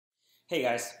Hey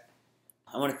guys,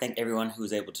 I want to thank everyone who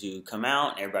was able to come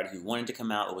out, everybody who wanted to come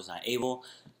out but was not able.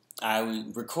 I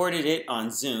recorded it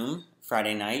on Zoom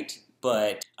Friday night,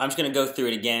 but I'm just going to go through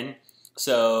it again.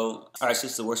 So, alright, so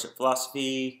this is the worship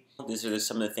philosophy. These are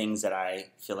some of the things that I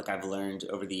feel like I've learned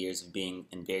over the years of being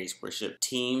in various worship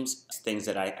teams, things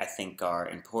that I think are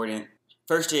important.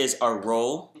 First is our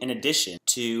role. In addition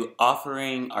to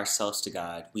offering ourselves to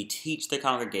God, we teach the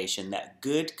congregation that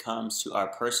good comes to our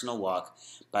personal walk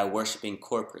by worshiping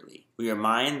corporately. We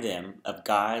remind them of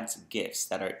God's gifts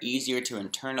that are easier to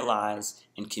internalize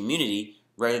in community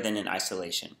rather than in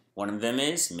isolation. One of them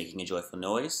is making a joyful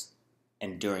noise,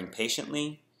 enduring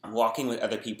patiently, walking with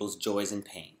other people's joys and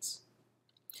pains.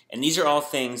 And these are all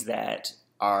things that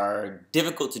are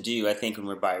difficult to do, I think, when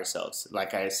we're by ourselves.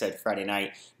 Like I said Friday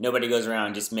night, nobody goes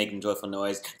around just making joyful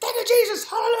noise. Thank you, Jesus.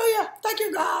 Hallelujah. Thank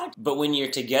you, God. But when you're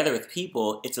together with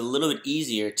people, it's a little bit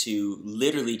easier to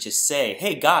literally just say,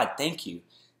 hey, God, thank you.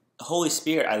 Holy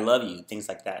Spirit, I love you. Things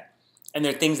like that. And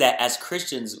there are things that as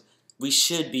Christians we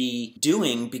should be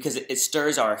doing because it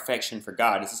stirs our affection for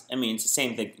God. It's the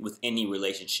same thing with any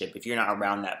relationship. If you're not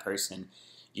around that person,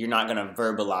 you're not going to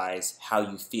verbalize how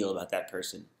you feel about that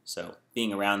person. So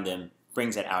being around them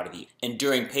brings that out of you.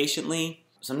 Enduring patiently,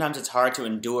 sometimes it's hard to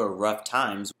endure rough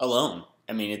times alone.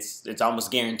 It's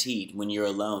almost guaranteed when you're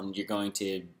alone, you're going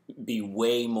to be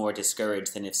way more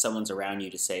discouraged than if someone's around you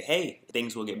to say, hey,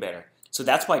 things will get better. So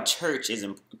that's why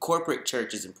corporate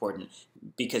church is important,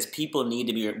 because we need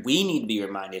to be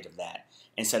reminded of that.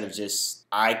 Instead of just,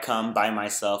 I come by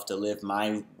myself to live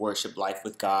my worship life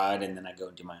with God and then I go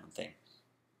and do my own thing.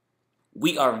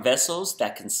 We are vessels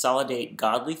that consolidate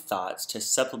godly thoughts to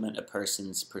supplement a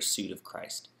person's pursuit of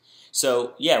Christ.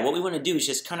 So, yeah, what we want to do is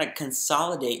just kind of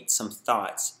consolidate some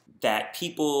thoughts that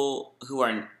people who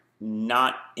are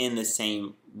not in the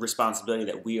same responsibility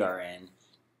that we are in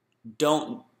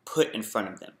don't put in front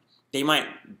of them. They might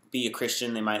be a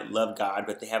Christian, they might love God,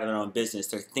 but they have their own business.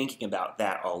 They're thinking about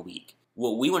that all week.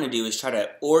 What we want to do is try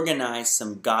to organize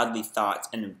some godly thoughts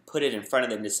and put it in front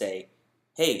of them to say,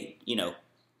 hey,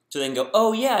 so they can go,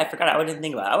 oh yeah, I didn't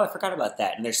think about it. Oh, I forgot about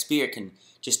that. And their spirit can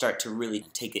just start to really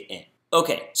take it in.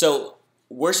 Okay, so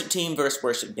worship team versus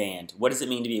worship band. What does it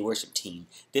mean to be a worship team?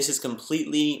 This is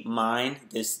completely mine.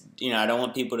 I don't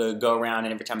want people to go around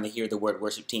and every time they hear the word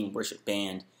worship team, worship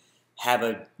band, have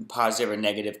a positive or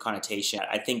negative connotation.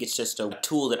 I think it's just a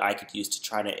tool that I could use to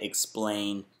try to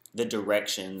explain the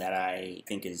direction that I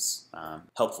think is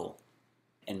helpful.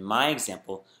 In my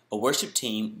example, a worship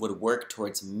team would work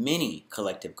towards many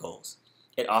collective goals.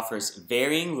 It offers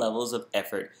varying levels of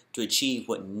effort to achieve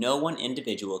what no one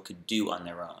individual could do on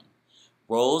their own.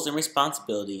 Roles and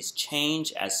responsibilities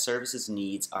change as services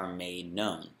needs are made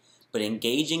known, but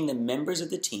engaging the members of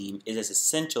the team is as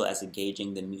essential as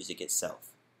engaging the music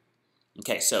itself.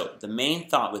 Okay, so the main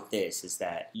thought with this is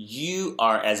that you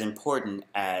are as important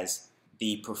as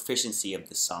the proficiency of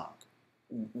the song.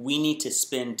 We need to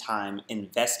spend time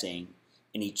investing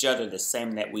in each other the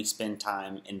same that we spend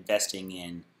time investing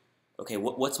in, okay,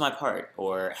 what's my part?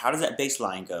 Or how does that bass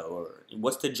line go? Or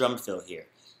what's the drum fill here?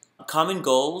 Common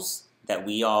goals that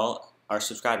we all are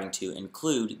subscribing to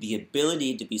include the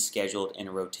ability to be scheduled in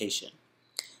a rotation,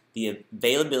 the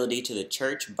availability to the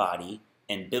church body,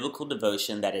 and biblical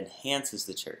devotion that enhances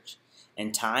the church.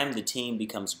 In time, the team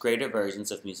becomes greater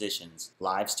versions of musicians,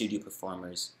 live studio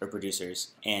performers or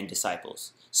producers, and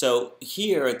disciples. So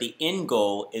here, the end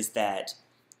goal is that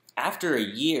after a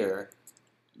year,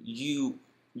 you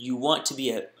want to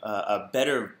be a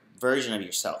better version of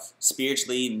yourself,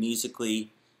 spiritually,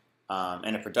 musically,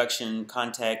 in a production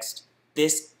context.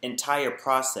 This entire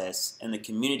process and the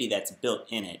community that's built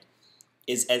in it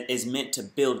is meant to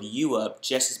build you up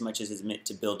just as much as it's meant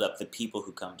to build up the people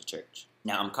who come to church.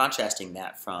 Now, I'm contrasting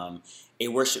that from a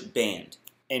worship band.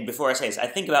 And before I say this, I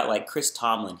think about like Chris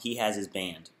Tomlin. He has his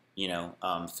band,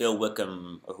 Phil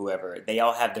Wickham or whoever. They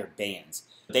all have their bands.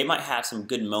 They might have some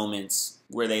good moments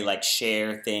where they like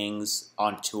share things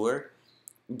on tour,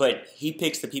 but he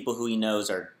picks the people who he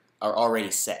knows are already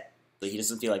set. He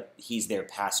doesn't feel like he's their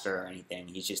pastor or anything.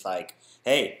 He's just like,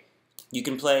 hey, you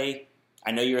can play. I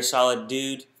know you're a solid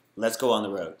dude. Let's go on the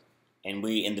road. And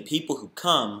the people who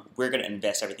come, we're going to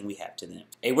invest everything we have to them.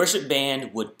 A worship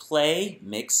band would play,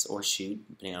 mix, or shoot,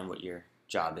 depending on what your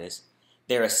job is,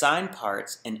 their assigned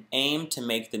parts and aim to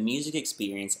make the music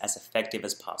experience as effective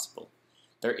as possible.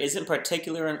 There isn't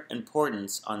particular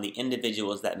importance on the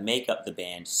individuals that make up the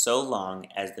band so long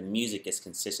as the music is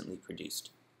consistently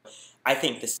produced. I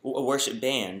think a worship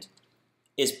band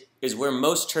is where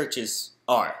most churches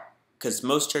are, because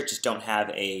most churches don't have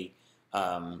a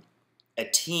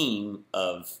team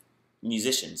of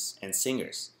musicians and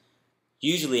singers.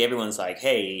 Usually everyone's like,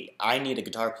 hey, I need a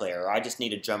guitar player, or I just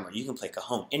need a drummer. You can play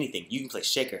cajon, anything. You can play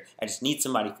shaker. I just need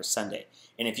somebody for Sunday.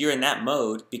 And if you're in that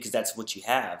mode, because that's what you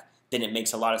have, then it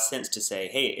makes a lot of sense to say,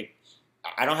 hey,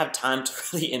 I don't have time to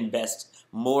really invest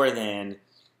more than,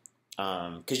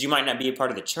 because you might not be a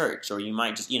part of the church, or you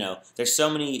might just, there's so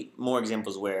many more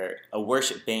examples where a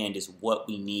worship band is what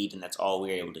we need and that's all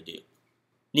we're able to do.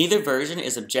 Neither version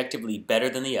is objectively better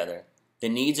than the other. The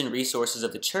needs and resources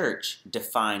of the church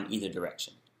define either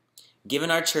direction. Given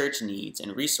our church needs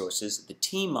and resources, the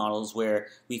team models where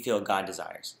we feel God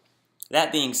desires.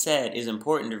 That being said, it is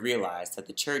important to realize that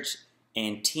the church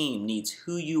and team needs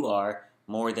who you are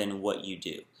more than what you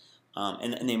do.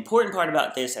 And the important part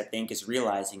about this, I think, is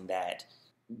realizing that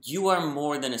you are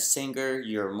more than a singer,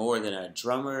 you're more than a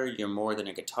drummer, you're more than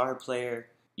a guitar player,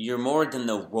 you're more than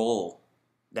the role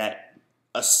that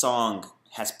a song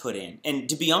has put in. And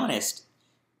to be honest,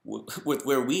 with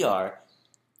where we are,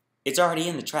 it's already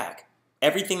in the track.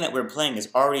 Everything that we're playing is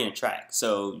already in a track.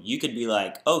 So you could be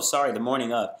like, oh, sorry, the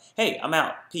morning of, hey, I'm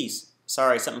out, peace.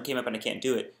 Sorry, something came up and I can't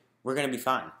do it. We're going to be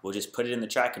fine. We'll just put it in the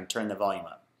track and turn the volume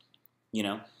up,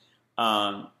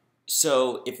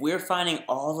 So if we're finding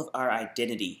all of our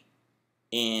identity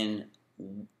in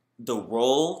the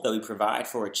role that we provide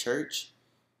for a church,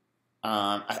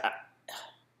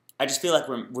 I just feel like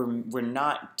we're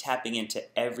not tapping into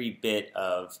every bit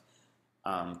of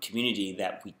community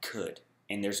that we could,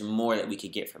 and there's more that we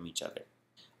could get from each other.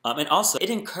 And also, it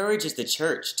encourages the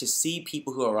church to see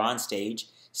people who are on stage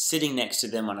sitting next to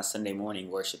them on a Sunday morning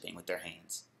worshiping with their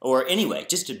hands, or anyway,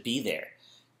 just to be there.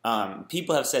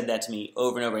 People have said that to me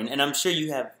over and over, and I'm sure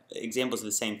you have examples of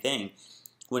the same thing.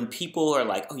 When people are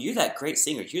like, oh, you're that great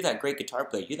singer, you're that great guitar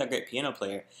player, you're that great piano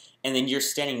player, and then you're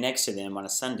standing next to them on a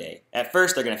Sunday. At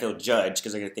first, they're going to feel judged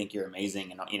because they're going to think you're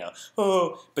amazing and,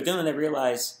 oh. But then when they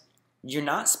realize you're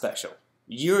not special,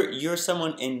 you're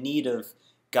someone in need of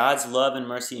God's love and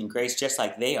mercy and grace just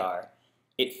like they are,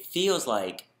 it feels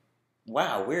like,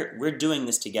 wow, we're doing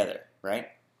this together, right?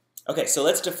 Okay, so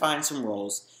let's define some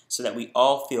roles so that we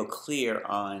all feel clear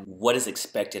on what is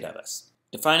expected of us.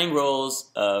 Defining roles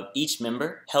of each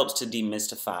member helps to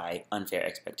demystify unfair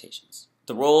expectations.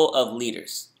 The role of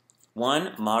leaders.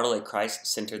 1. Model a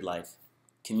Christ-centered life.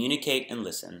 Communicate and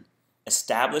listen.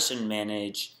 Establish and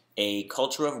manage a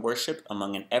culture of worship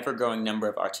among an ever-growing number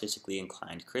of artistically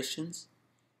inclined Christians.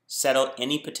 Settle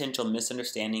any potential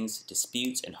misunderstandings,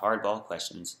 disputes, and hardball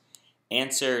questions.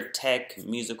 Answer tech,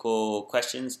 musical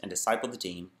questions, and disciple the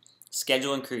team.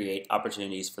 Schedule and create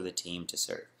opportunities for the team to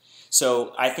serve.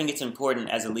 So I think it's important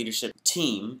as a leadership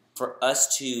team for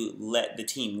us to let the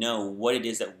team know what it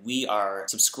is that we are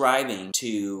subscribing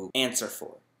to answer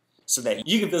for, so that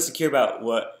you can feel secure about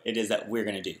what it is that we're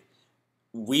going to do.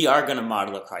 We are going to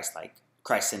model a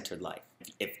Christ-centered life.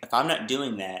 If I'm not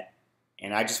doing that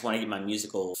and I just want to get my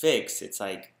musical fix, it's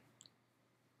like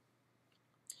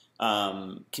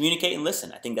communicate and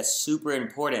listen. I think that's super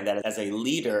important, that as a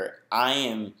leader, I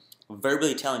am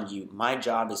verbally telling you my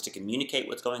job is to communicate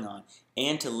what's going on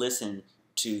and to listen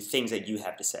to things that you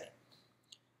have to say.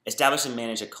 Establish and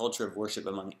manage a culture of worship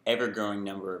among ever-growing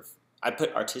number of, I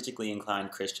put artistically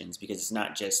inclined Christians because it's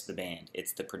not just the band,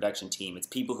 it's the production team, it's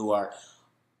people who are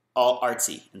all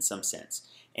artsy in some sense.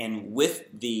 And with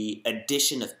the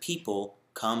addition of people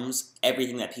comes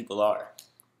everything that people are.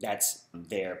 That's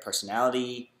their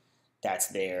personality, that's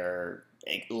their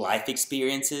life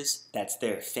experiences, that's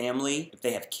their family. If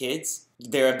they have kids,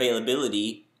 their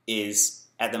availability is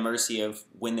at the mercy of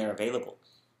when they're available.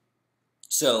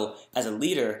 So as a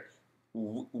leader,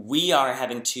 we are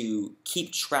having to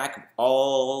keep track of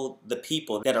all the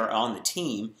people that are on the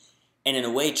team and in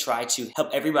a way try to help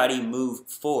everybody move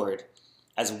forward,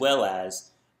 as well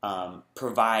as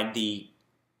provide the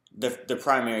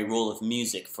primary role of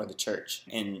music for the church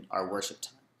in our worship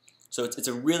time. So it's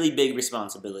a really big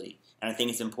responsibility. And I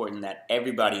think it's important that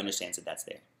everybody understands that that's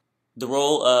there. The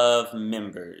role of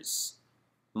members.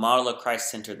 Model a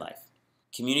Christ-centered life.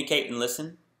 Communicate and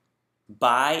listen.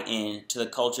 Buy in to the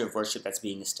culture of worship that's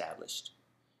being established.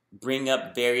 Bring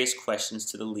up various questions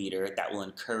to the leader that will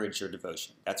encourage your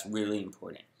devotion. That's really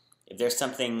important. If there's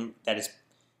something that is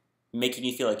making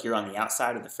you feel like you're on the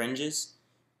outside of the fringes,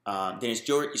 then it's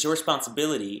your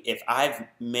responsibility. If I've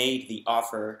made the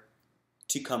offer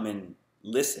to come and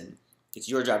listen, it's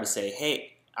your job to say,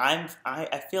 hey, I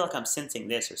feel like I'm sensing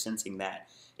this or sensing that.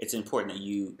 It's important that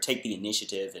you take the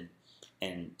initiative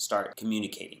and start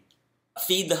communicating.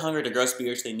 Feed the hunger to grow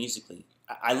spiritually and musically.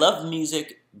 I love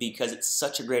music because it's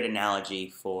such a great analogy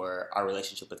for our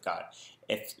relationship with God.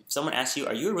 If someone asks you,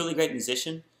 are you a really great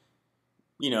musician?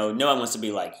 no one wants to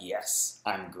be like, yes,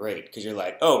 I'm great. Because you're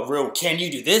like, oh, real, can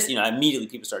you do this? Immediately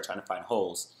people start trying to find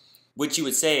holes. What you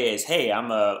would say is, hey,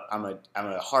 I'm a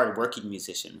hard-working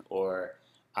musician, or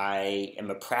I am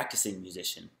a practicing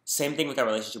musician. Same thing with our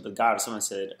relationship with God. If someone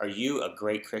said, are you a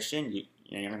great Christian?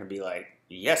 You're going to be like,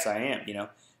 yes, I am,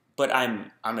 But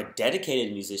I'm a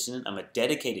dedicated musician. I'm a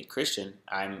dedicated Christian.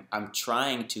 I'm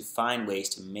trying to find ways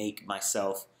to make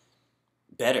myself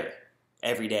better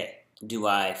every day. Do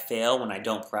I fail when I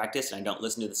don't practice and I don't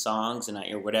listen to the songs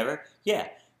or whatever? Yeah.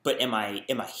 But am I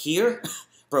here?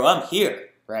 Bro, I'm here,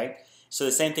 right? So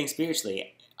the same thing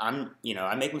spiritually.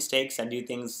 I make mistakes. I do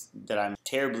things that I'm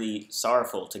terribly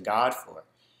sorrowful to God for.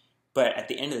 But at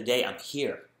the end of the day, I'm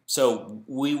here. So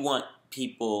we want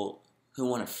people who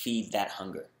want to feed that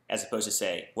hunger, as opposed to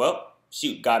say, well,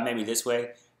 shoot, God made me this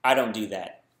way. I don't do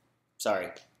that. Sorry.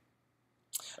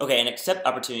 Okay, and accept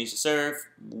opportunities to serve.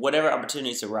 Whatever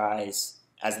opportunities arise,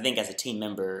 as a team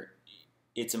member,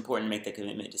 it's important to make the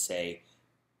commitment to say,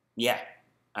 yeah,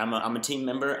 I'm a team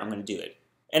member. I'm going to do it.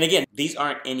 And again, these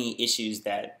aren't any issues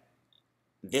that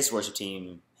this worship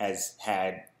team has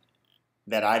had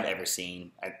that I've ever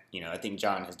seen. I think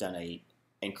John has done an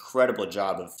incredible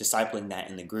job of discipling that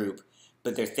in the group.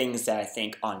 But they're things that I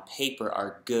think on paper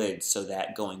are good, so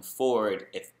that going forward,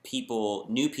 if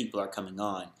new people are coming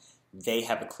on, they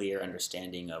have a clear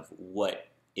understanding of what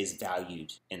is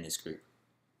valued in this group.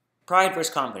 Pride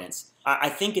versus confidence. I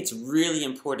think it's really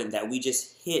important that we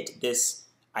just hit this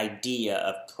idea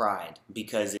of pride,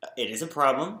 because it is a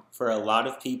problem for a lot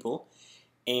of people,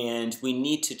 and we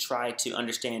need to try to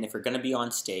understand, if we're going to be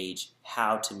on stage,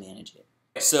 how to manage it.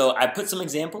 So I put some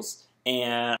examples,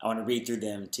 and I want to read through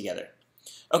them together.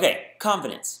 Okay,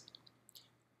 confidence.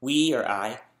 We, or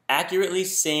I, accurately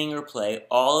sing or play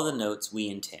all of the notes we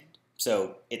intend.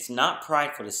 So it's not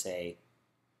prideful to say,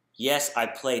 yes, I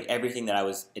played everything that I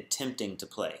was attempting to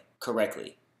play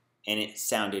correctly, and it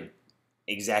sounded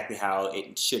exactly how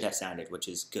it should have sounded, which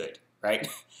is good, right?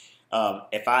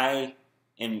 If I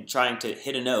am trying to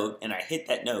hit a note and I hit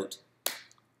that note,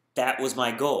 that was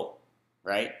my goal,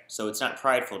 right? So it's not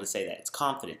prideful to say that. It's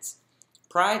confidence.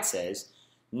 Pride says,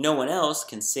 no one else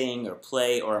can sing or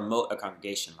play or emote a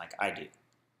congregation like I do.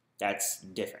 That's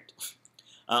different.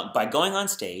 By going on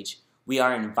stage, we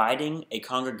are inviting a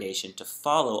congregation to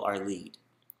follow our lead.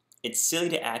 It's silly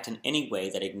to act in any way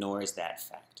that ignores that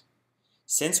fact.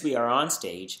 Since we are on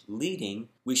stage leading,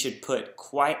 we should put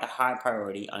quite a high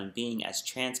priority on being as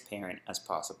transparent as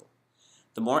possible.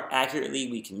 The more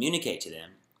accurately we communicate to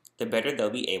them, the better they'll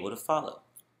be able to follow.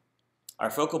 Our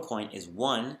focal point is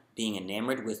 1, being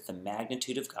enamored with the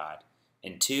magnitude of God,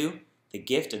 and 2, the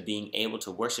gift of being able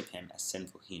to worship Him as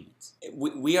sinful humans.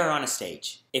 We are on a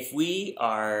stage. If we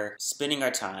are spending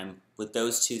our time with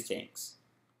those two things,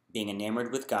 being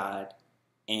enamored with God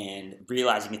and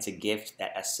realizing it's a gift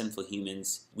that as sinful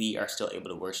humans we are still able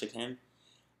to worship Him,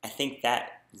 I think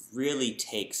that really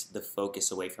takes the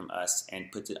focus away from us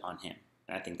and puts it on Him.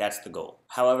 And I think that's the goal.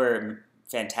 However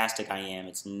fantastic I am,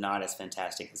 it's not as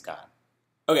fantastic as God.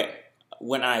 Okay,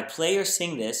 when I play or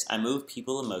sing this, I move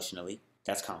people emotionally.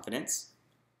 That's confidence.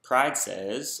 Pride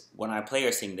says, when I play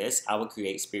or sing this, I will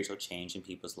create spiritual change in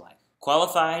people's life.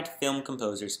 Qualified film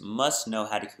composers must know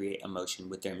how to create emotion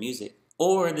with their music,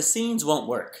 or the scenes won't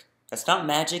work. That's not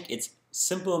magic, it's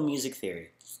simple music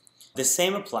theory. The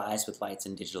same applies with lights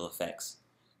and digital effects.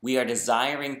 We are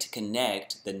desiring to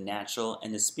connect the natural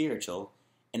and the spiritual,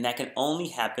 and that can only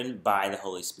happen by the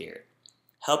Holy Spirit.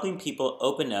 Helping people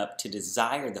open up to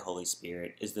desire the Holy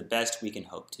Spirit is the best we can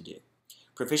hope to do.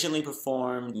 Proficiently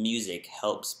performed music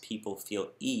helps people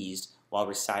feel eased while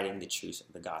reciting the truths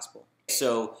of the gospel.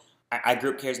 So I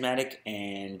grew up charismatic,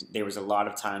 and there was a lot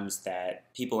of times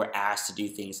that people were asked to do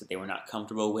things that they were not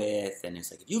comfortable with. And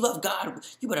it's like, if you love God,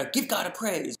 you better give God a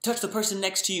praise. Touch the person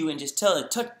next to you and just tell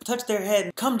it, touch their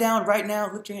head. Come down right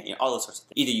now, lift your hand, all those sorts of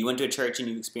things. Either you went to a church and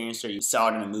you experienced it, or you saw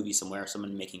it in a movie somewhere,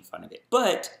 someone making fun of it.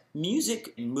 But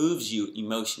music moves you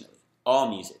emotionally. All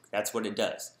music. That's what it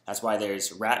does. That's why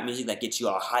there's rap music that gets you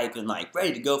all hyped and like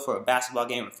ready to go for a basketball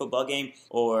game or a football game,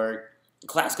 or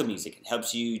classical music. It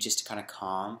helps you just to kind of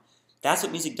calm. That's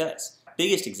what music does.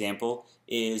 Biggest example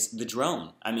is the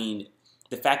drone. I mean,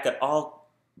 the fact that all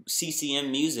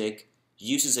CCM music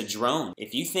uses a drone.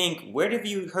 If you think, where have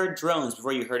you heard drones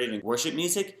before you heard it in worship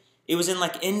music? It was in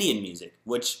like Indian music,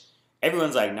 which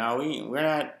everyone's like, no, we're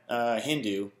not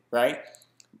Hindu, right?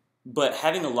 But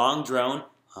having a long drone,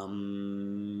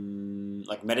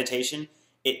 like meditation,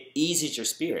 it eases your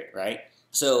spirit, right?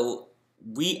 So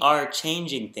we are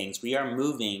changing things. We are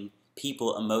moving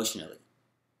people emotionally.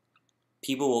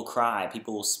 People will cry,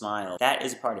 people will smile. That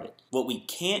is a part of it. What we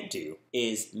can't do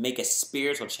is make a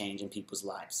spiritual change in people's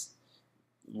lives.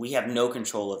 We have no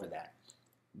control over that.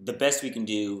 The best we can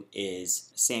do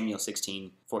is Samuel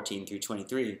 16:14 through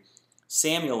 23.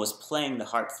 Samuel was playing the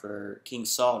harp for King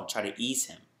Saul to try to ease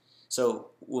him.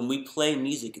 So when we play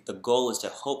music, the goal is to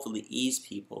hopefully ease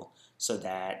people so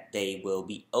that they will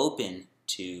be open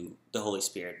to the Holy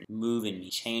Spirit, move in me,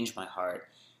 change my heart.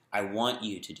 I want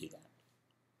you to do that.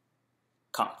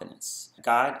 Confidence.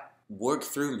 God, work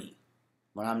through me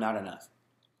when I'm not enough.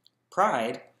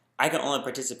 Pride, I can only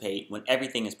participate when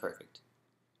everything is perfect.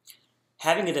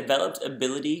 Having a developed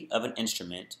ability of an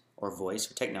instrument or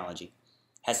voice or technology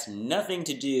has nothing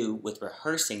to do with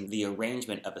rehearsing the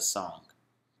arrangement of a song.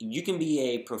 You can be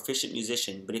a proficient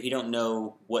musician, but if you don't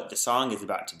know what the song is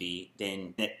about to be,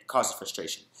 then it causes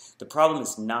frustration. The problem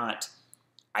is not,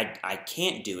 I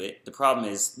can't do it. The problem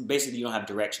is basically you don't have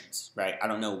directions, right? I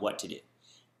don't know what to do.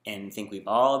 And I think we've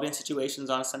all been in situations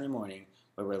on a Sunday morning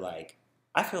where we're like,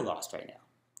 I feel lost right now.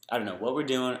 I don't know what we're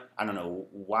doing. I don't know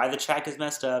why the track is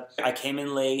messed up. I came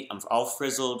in late. I'm all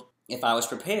frizzled. If I was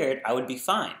prepared, I would be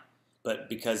fine. But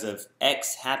because of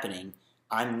X happening,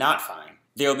 I'm not fine.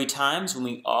 There will be times when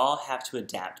we all have to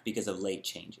adapt because of late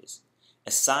changes.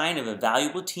 A sign of a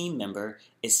valuable team member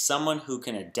is someone who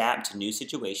can adapt to new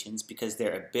situations because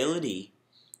their ability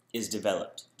is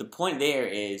developed. The point there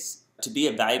is to be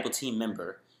a valuable team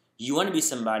member, you want to be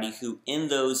somebody who in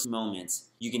those moments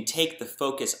you can take the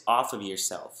focus off of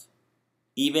yourself,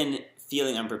 even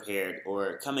feeling unprepared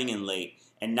or coming in late,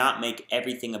 and not make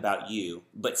everything about you,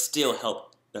 but still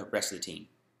help the rest of the team.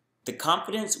 The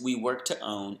confidence we work to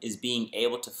own is being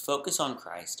able to focus on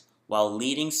Christ while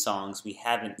leading songs we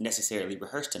haven't necessarily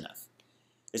rehearsed enough.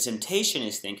 The temptation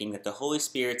is thinking that the Holy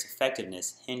Spirit's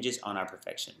effectiveness hinges on our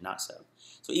perfection. Not so.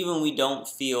 So even when we don't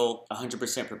feel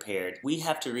 100% prepared, we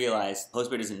have to realize the Holy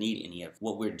Spirit doesn't need any of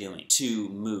what we're doing to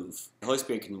move. The Holy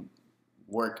Spirit can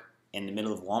work in the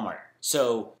middle of Walmart.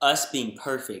 So us being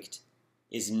perfect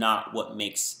is not what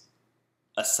makes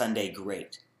a Sunday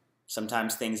great.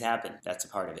 Sometimes things happen. That's a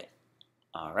part of it.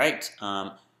 All right.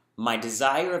 My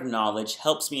desire of knowledge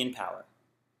helps me in power.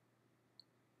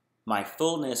 My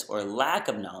fullness or lack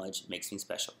of knowledge makes me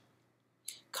special.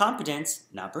 Competence,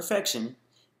 not perfection,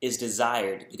 is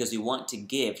desired because we want to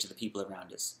give to the people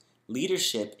around us.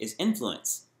 Leadership is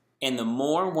influence, and the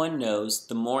more one knows,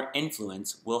 the more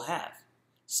influence we'll have.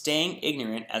 Staying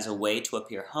ignorant as a way to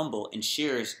appear humble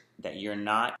ensures that you're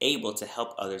not able to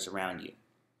help others around you.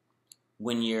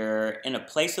 When you're in a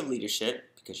place of leadership,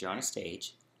 because you're on a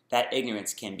stage, that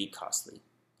ignorance can be costly.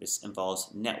 This involves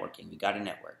networking. We got to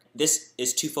network. This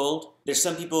is twofold. There's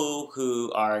some people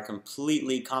who are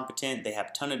completely competent. They have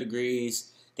a ton of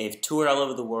degrees. They've toured all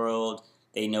over the world.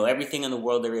 They know everything in the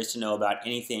world there is to know about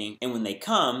anything. And when they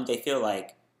come, they feel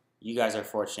like, you guys are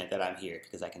fortunate that I'm here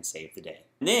because I can save the day.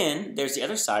 And then there's the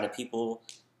other side of people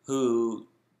who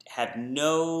have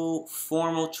no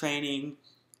formal training.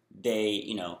 They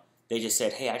just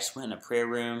said, hey, I just went in a prayer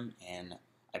room and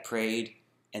I prayed.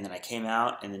 And then I came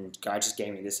out, and then God just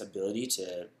gave me this ability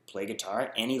to play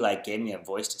guitar, and He gave me a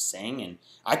voice to sing, and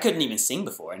I couldn't even sing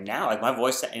before, and now my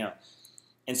voice,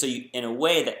 and so in a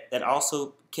way that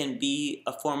also can be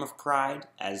a form of pride,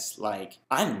 as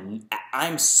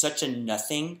I'm such a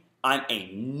nothing. I'm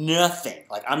a nothing.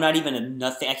 I'm not even a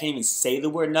nothing. I can't even say the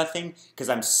word nothing because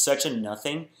I'm such a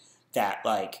nothing that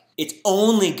it's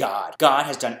only God. God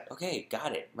has done. Okay,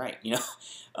 got it right.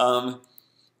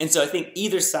 And so I think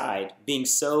either side,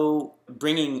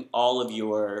 bringing all of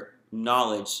your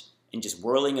knowledge and just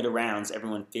whirling it around so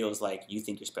everyone feels like you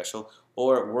think you're special,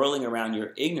 or whirling around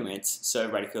your ignorance so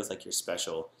everybody feels like you're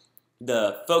special,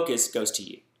 the focus goes to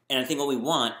you. And I think what we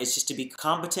want is just to be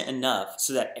competent enough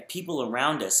so that people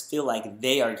around us feel like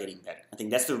they are getting better. I think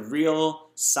that's the real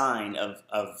sign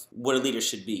of what a leader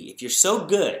should be. If you're so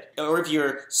good, or if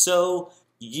you're so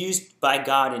used by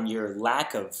God in your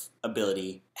lack of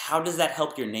ability, how does that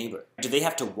help your neighbor? Do they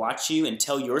have to watch you and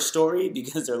tell your story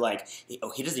because they're like,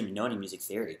 oh, he doesn't even know any music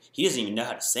theory. He doesn't even know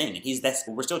how to sing.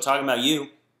 And we're still talking about you,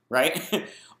 right?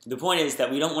 The point is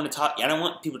that we don't want to talk. I don't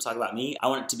want people to talk about me. I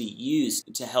want it to be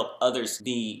used to help others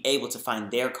be able to find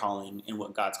their calling in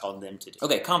what God's called them to do.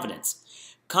 Okay,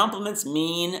 confidence. Compliments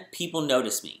mean people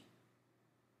notice me.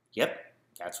 Yep.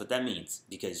 That's what that means,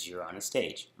 because you're on a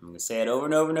stage. I'm going to say it over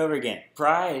and over and over again.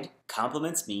 Pride,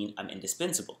 compliments mean I'm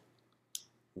indispensable.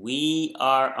 We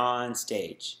are on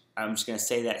stage. I'm just going to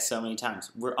say that so many times.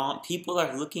 People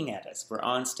are looking at us. We're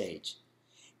on stage.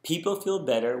 People feel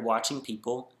better watching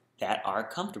people that are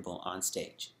comfortable on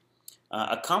stage.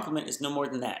 A compliment is no more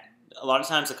than that. A lot of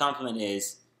times a compliment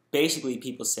is basically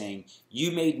people saying,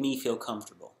 you made me feel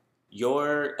comfortable.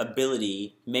 Your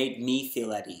ability made me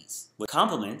feel at ease.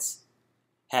 Compliments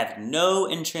have no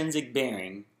intrinsic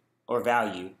bearing or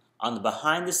value on the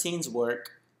behind-the-scenes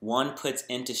work one puts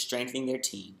into strengthening their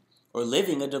team or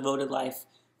living a devoted life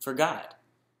for God.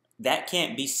 That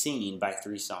can't be seen by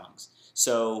 3 songs.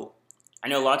 So I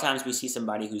know a lot of times we see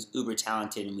somebody who's uber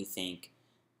talented and we think,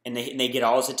 and they get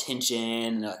all this attention,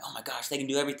 and they're like, oh my gosh, they can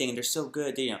do everything, and they're so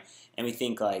good, and we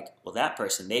think like, well, that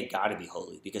person, they've got to be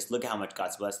holy because look at how much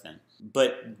God's blessed them.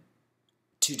 But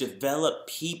to develop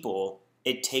people,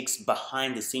 it takes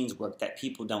behind the scenes work that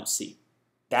people don't see.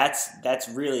 That's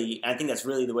really, I think that's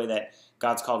really the way that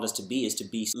God's called us to be, is to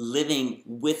be living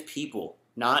with people,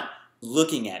 not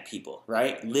looking at people,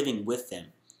 right? Living with them.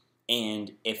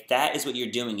 And if that is what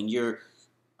you're doing and you're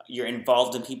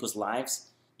involved in people's lives,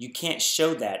 you can't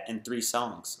show that in 3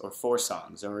 songs or 4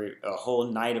 songs or a whole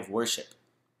night of worship.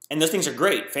 And those things are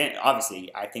great.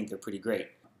 Obviously, I think they're pretty great.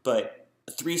 But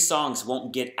 3 songs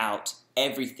won't get out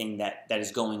everything that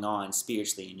is going on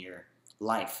spiritually in your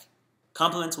life.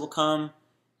 Compliments will come.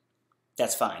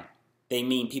 That's fine. They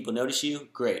mean people notice you.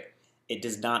 Great. It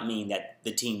does not mean that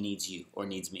the team needs you or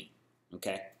needs me.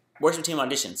 Okay? Worship team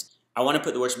auditions. I want to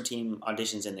put the worship team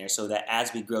auditions in there so that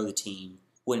as we grow the team,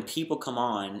 when people come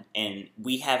on and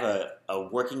we have a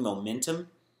working momentum,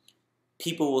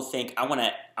 people will think, I want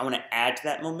to add to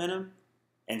that momentum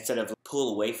instead of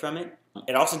pull away from it.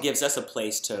 It also gives us a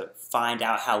place to find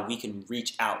out how we can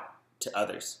reach out to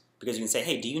others. Because you can say,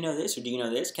 hey, do you know this or do you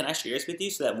know this? Can I share this with you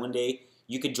so that one day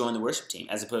you could join the worship team?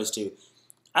 As opposed to,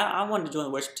 I wanted to join the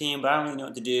worship team, but I don't really know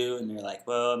what to do. And they're like,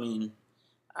 well, I mean,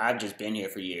 I've just been here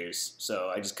for years, so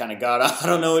I just kind of got on. I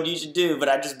don't know what you should do, but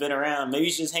I've just been around. Maybe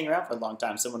you should just hang around for a long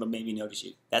time. Someone will maybe notice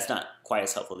you. That's not quite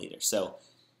as helpful either. So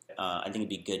I think it'd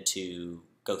be good to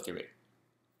go through it.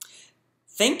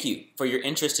 Thank you for your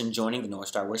interest in joining the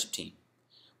Northstar Worship team.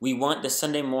 We want the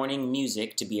Sunday morning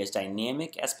music to be as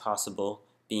dynamic as possible,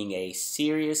 being a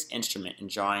serious instrument in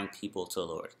drawing people to the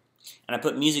Lord. And I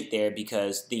put music there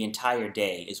because the entire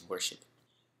day is worship.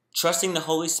 Trusting the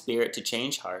Holy Spirit to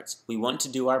change hearts, we want to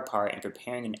do our part in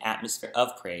preparing an atmosphere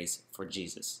of praise for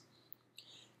Jesus.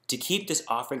 To keep this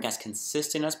offering as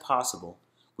consistent as possible,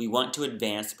 we want to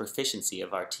advance the proficiency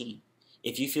of our team.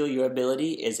 If you feel your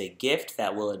ability is a gift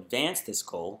that will advance this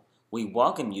goal, we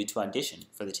welcome you to audition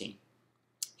for the team.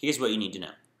 Here's what you need to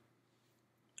know.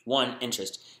 1,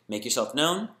 interest. Make yourself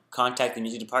known. Contact the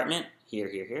music department.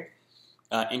 Here.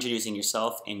 Introducing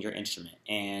yourself and your instrument.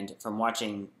 And from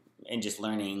watching and just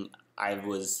learning, I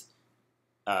was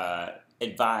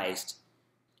advised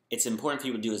it's important for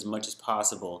you to do as much as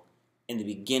possible in the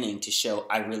beginning to show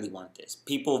I really want this.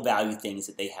 People value things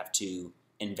that they have to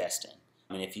invest in.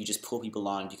 I mean, if you just pull people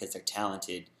on because they're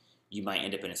talented, you might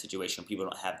end up in a situation where people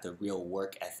don't have the real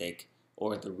work ethic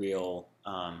or the real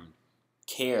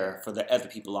care for the other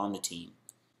people on the team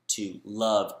to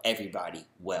love everybody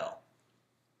well.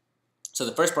 So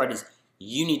the first part is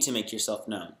you need to make yourself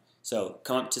known. So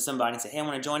come up to somebody and say, hey, I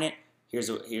want to join it. Here's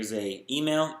a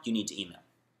email you need to email.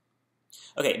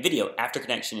 Okay, video. After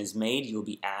connection is made, you will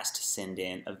be asked to send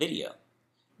in a video.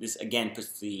 This, again,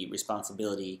 puts the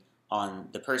responsibility on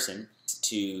the person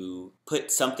to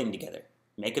put something together.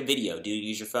 Make a video.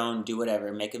 Use your phone, do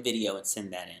whatever. Make a video and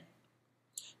send that in.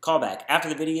 Callback. After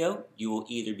the video, you will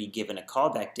either be given a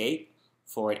callback date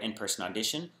for an in-person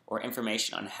audition or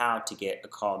information on how to get a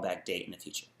callback date in the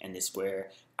future. And this is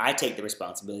where I take the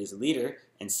responsibility as a leader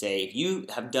and say, if you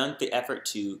have done the effort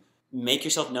to make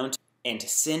yourself known and to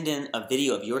send in a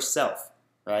video of yourself,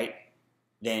 right,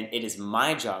 then it is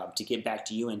my job to get back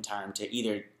to you in time to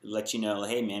either let you know,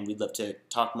 hey man, we'd love to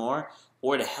talk more,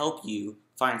 or to help you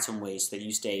find some ways that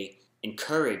you stay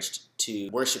encouraged to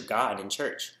worship God in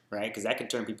church, right? Because that can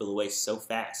turn people away so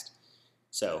fast.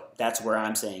 So that's where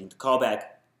I'm saying the callback,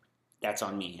 that's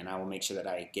on me, and I will make sure that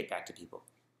I get back to people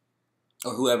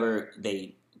or whoever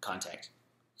they contact.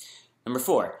 Number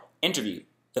 4, interview.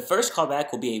 The first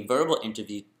callback will be a verbal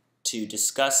interview to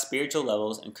discuss spiritual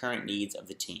levels and current needs of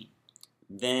the team.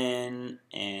 Then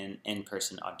an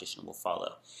in-person audition will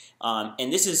follow.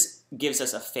 And this gives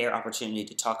us a fair opportunity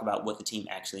to talk about what the team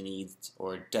actually needs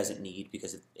or doesn't need,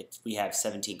 because if we have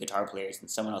 17 guitar players and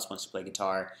someone else wants to play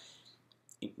guitar,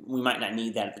 we might not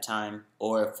need that at the time.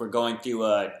 Or if we're going through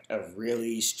a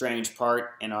really strange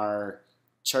part in our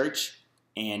church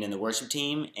and in the worship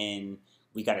team and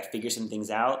we got to figure some things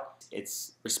out,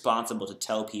 it's responsible to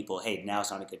tell people, hey,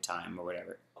 now's not a good time or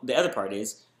whatever. The other part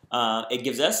is it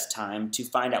gives us time to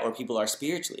find out where people are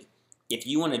spiritually. If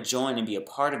you want to join and be a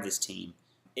part of this team,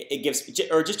 it gives,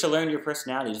 or just to learn your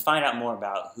personality, to find out more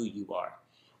about who you are.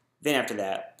 Then after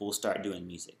that, we'll start doing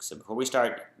music. So before we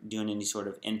start doing any sort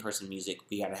of in-person music,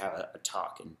 we got to have a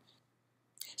talk and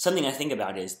Something I think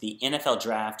about is the NFL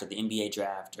draft or the NBA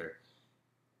draft or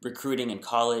recruiting in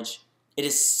college. It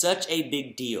is such a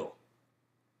big deal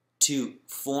to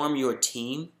form your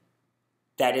team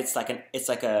that it's like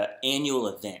a annual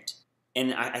event,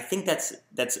 and I think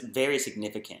that's very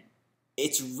significant.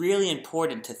 It's really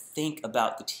important to think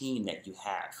about the team that you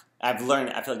have. I feel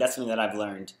like that's something that I've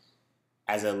learned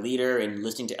as a leader and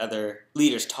listening to other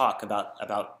leaders talk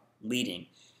about leading.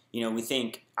 We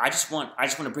think I just want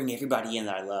to bring everybody in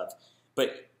that I love,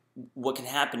 but what can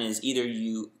happen is either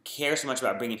you care so much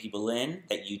about bringing people in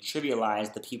that you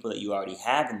trivialize the people that you already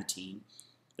have in the team.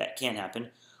 That can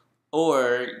happen.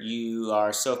 Or you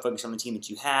are so focused on the team that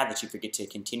you have that you forget to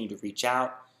continue to reach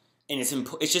out. And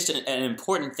it's just an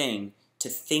important thing to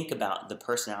think about the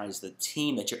personalities of the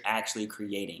team that you're actually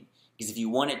creating. Because if you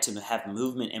want it to have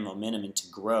movement and momentum and to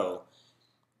grow,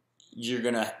 you're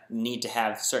going to need to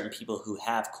have certain people who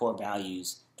have core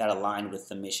values that align with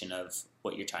the mission of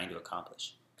what you're trying to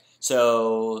accomplish.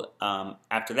 So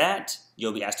after that,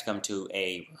 you'll be asked to come to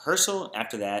a rehearsal.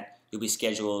 After that, you'll be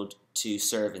scheduled to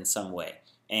serve in some way.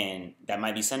 And that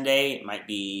might be Sunday, it might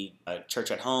be a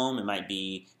church at home, it might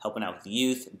be helping out with the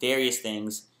youth, various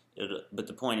things. But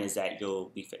the point is that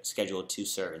you'll be scheduled to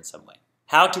serve in some way.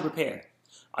 How to prepare.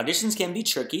 Auditions can be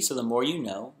tricky, so the more you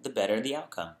know, the better the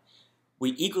outcome.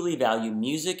 We equally value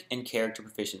music and character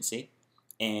proficiency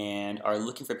and are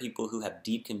looking for people who have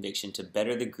deep conviction to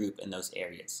better the group in those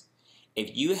areas.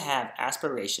 If you have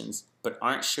aspirations but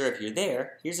aren't sure if you're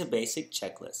there, here's a basic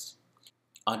checklist.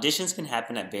 Auditions can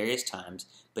happen at various times,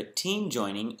 but team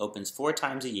joining opens 4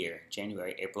 times a year: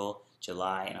 January, April,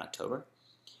 July, and October.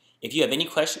 If you have any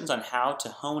questions on how to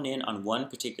hone in on one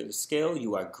particular skill,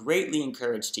 you are greatly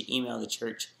encouraged to email the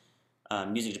church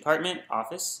music department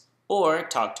office or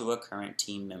talk to a current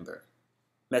team member.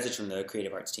 Message from the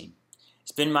creative arts team.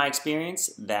 It's been my experience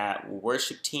that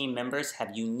worship team members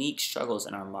have unique struggles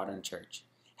in our modern church.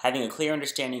 Having a clear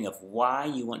understanding of why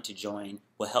you want to join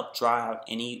will help draw out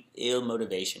any ill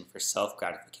motivation for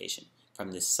self-gratification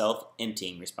from this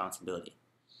self-emptying responsibility.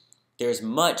 There's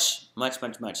much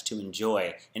to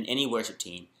enjoy in any worship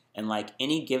team, and like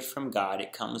any gift from God,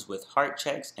 it comes with heart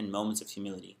checks and moments of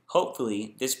humility.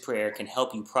 Hopefully, this prayer can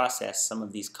help you process some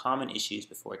of these common issues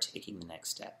before taking the next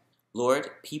step. Lord,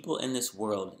 people in this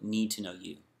world need to know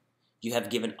you. You have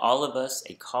given all of us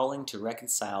a calling to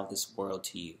reconcile this world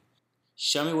to you.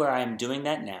 Show me where I am doing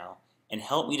that now, and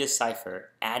help me decipher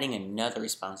adding another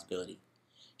responsibility.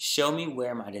 Show me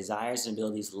where my desires and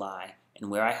abilities lie, and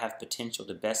where I have potential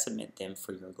to best submit them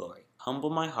for your glory.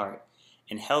 Humble my heart,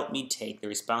 and help me take the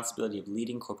responsibility of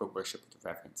leading corporate worship with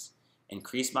reverence.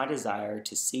 Increase my desire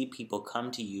to see people come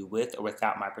to you with or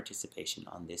without my participation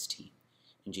on this team.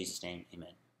 In Jesus' name,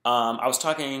 amen. I was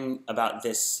talking about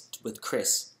this with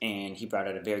Chris, and he brought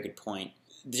out a very good point.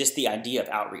 Just the idea of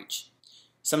outreach.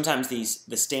 Sometimes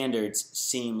the standards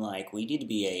seem like we need to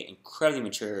be an incredibly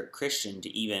mature Christian to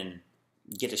even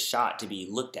get a shot to be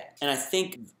looked at. And I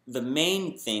think the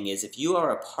main thing is if you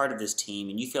are a part of this team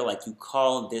and you feel like you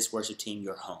call this worship team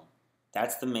your home,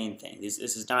 that's the main thing. This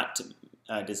is not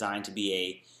designed to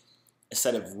be a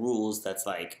set of rules that's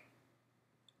like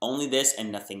only this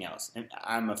and nothing else. And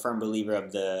I'm a firm believer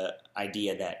of the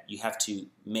idea that you have to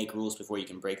make rules before you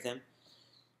can break them.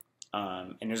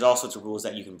 And there's all sorts of rules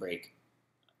that you can break.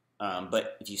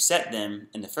 But if you set them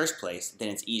in the first place, then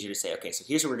it's easier to say, okay, so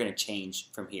here's what we're going to change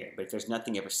from here. But if there's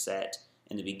nothing ever set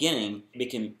in the beginning,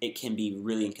 it can be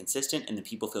really inconsistent, and then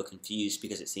people feel confused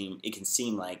because it can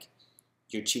seem like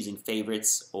you're choosing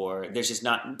favorites, or there's just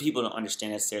not, people don't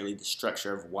understand necessarily the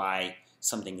structure of why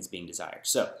something is being desired.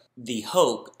 So the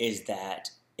hope is that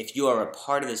if you are a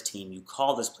part of this team, you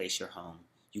call this place your home,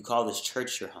 you call this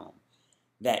church your home,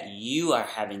 that you are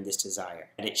having this desire,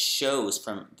 and it shows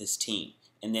from this team.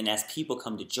 And then as people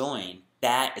come to join,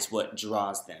 that is what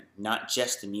draws them, not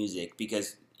just the music.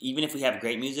 Because even if we have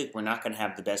great music, we're not going to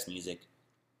have the best music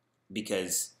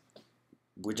because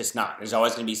we're just not. There's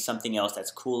always going to be something else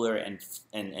that's cooler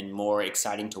and more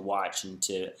exciting to watch and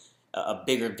to a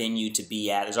bigger venue to be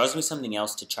at. There's always going to be something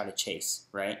else to try to chase,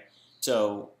 right?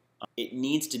 So it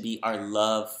needs to be our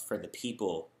love for the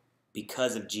people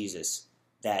because of Jesus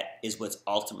that is what's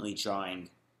ultimately drawing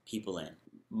people in.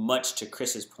 Much to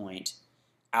Chris's point,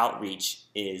 outreach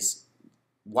is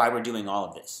why we're doing all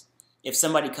of this. If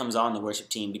somebody comes on the worship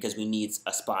team because we need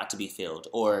a spot to be filled,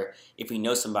 or if we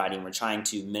know somebody and we're trying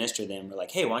to minister them, we're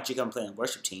like, hey, why don't you come play on the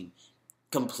worship team?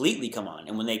 Completely come on.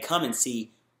 And when they come and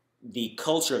see the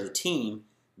culture of the team,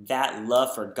 that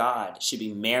love for God should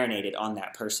be marinated on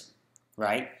that person,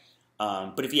 right?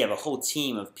 But if you have a whole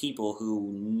team of people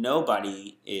who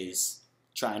nobody is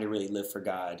trying to really live for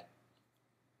God,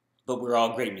 but we're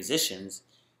all great musicians.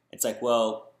 It's like,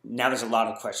 well, now there's a lot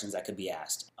of questions that could be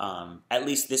asked. At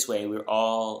least this way, we're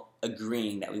all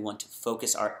agreeing that we want to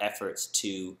focus our efforts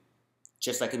to,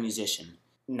 just like a musician,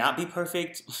 not be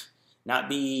perfect, not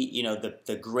be,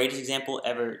 the greatest example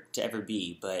ever to ever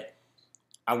be, but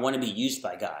I want to be used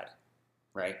by God,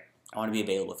 right? I want to be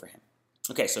available for him.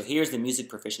 Okay, so here's the music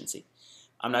proficiency.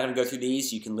 I'm not going to go through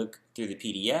these. You can look through the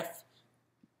PDF,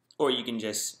 or you can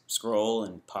just scroll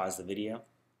and pause the video.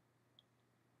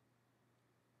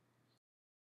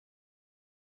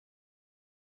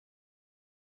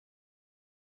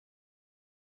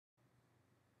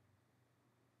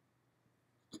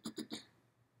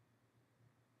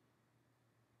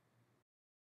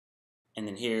 And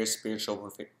then here's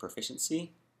spiritual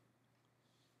proficiency.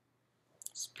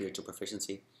 Spiritual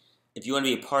proficiency. If you want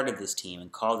to be a part of this team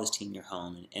and call this team your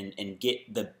home and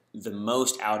get the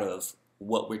most out of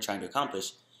what we're trying to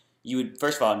accomplish, you would,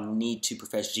 first of all, need to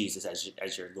profess Jesus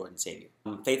as your Lord and Savior.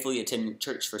 Faithfully attend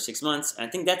church for 6 months. And I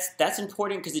think that's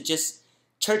important because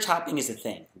church hopping is a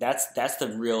thing. That's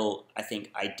the real, I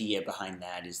think, idea behind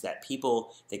that, is that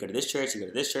people, they go to this church, you go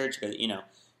to this church,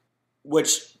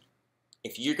 which,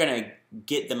 if you're going to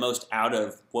get the most out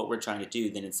of what we're trying to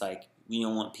do, then it's like, we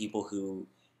don't want people who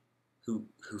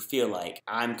feel like,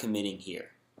 I'm committing here.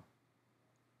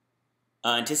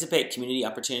 Anticipate community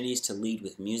opportunities to lead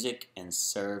with music and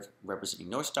serve representing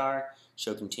Northstar.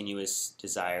 Show continuous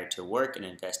desire to work and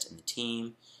invest in the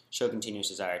team. Show continuous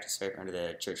desire to serve under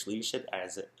the church leadership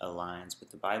as it aligns with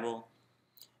the Bible.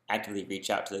 Actively reach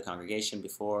out to the congregation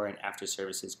before and after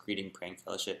services, greeting, praying,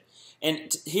 fellowship.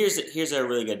 And here's a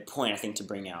really good point, I think, to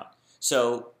bring out.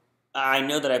 So I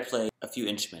know that I play a few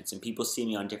instruments, and people see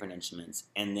me on different instruments,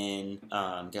 and then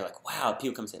they're like, wow,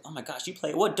 people come and say, oh my gosh, you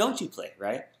play, what don't you play,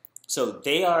 right? So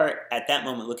they are, at that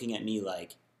moment, looking at me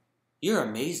like, you're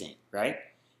amazing, right?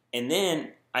 And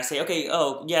then I say, okay,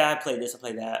 oh, yeah, I play this, I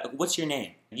play that. What's your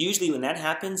name? Usually when that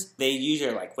happens, they usually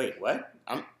are like, wait, what?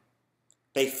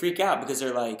 They freak out because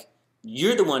they're like,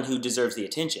 you're the one who deserves the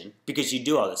attention because you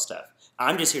do all this stuff.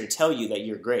 I'm just here to tell you that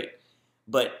you're great.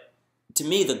 But to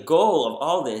me, the goal of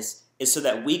all this is so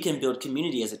that we can build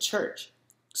community as a church.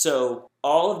 So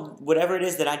all of whatever it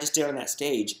is that I just did on that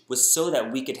stage was so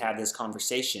that we could have this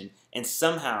conversation and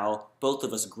somehow both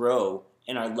of us grow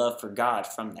in our love for God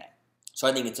from that. So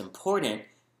I think it's important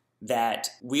that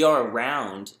we are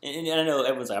around, and I know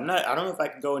everyone's like, I don't know if I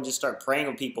can go and just start praying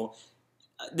with people.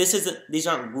 These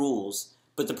aren't rules,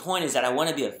 but the point is that I want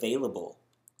to be available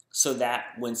so that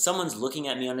when someone's looking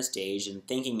at me on a stage and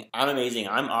thinking I'm amazing,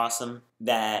 I'm awesome,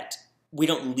 that we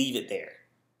don't leave it there.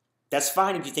 That's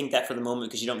fine if you think that for the moment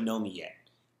because you don't know me yet.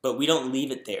 But we don't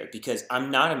leave it there because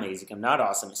I'm not amazing, I'm not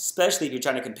awesome, especially if you're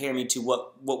trying to compare me to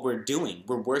what we're doing.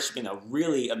 We're worshiping a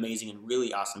really amazing and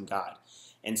really awesome God.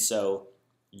 And so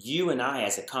you and I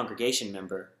as a congregation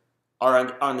member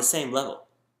are on the same level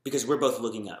because we're both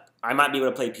looking up. I might be able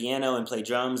to play piano and play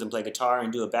drums and play guitar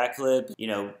and do a backflip,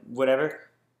 whatever.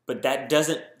 But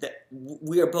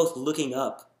we are both looking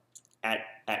up at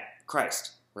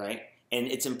Christ, right? And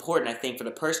it's important, I think, for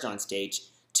the person on stage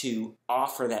to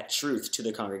offer that truth to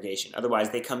the congregation. Otherwise,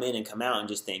 they come in and come out and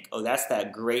just think, oh, that's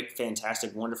that great,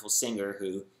 fantastic, wonderful singer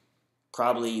who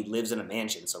probably lives in a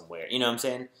mansion somewhere. You know what I'm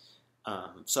saying?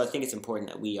 So I think it's important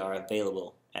that we are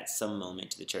available at some moment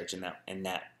to the church in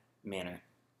that manner.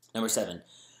 Number 7,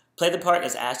 play the part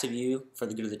as asked of you for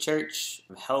the good of the church.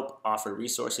 Help offer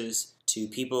resources to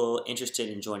people interested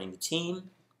in joining the team.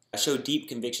 Show deep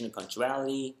conviction and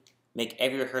punctuality. Make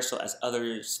every rehearsal as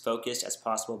others focused as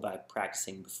possible by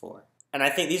practicing before. And I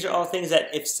think these are all things that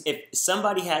if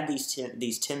somebody had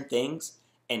these 10 things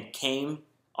and came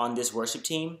on this worship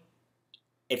team,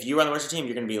 if you were on the worship team,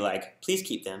 you're going to be like, please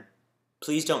keep them.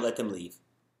 Please don't let them leave.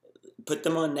 Put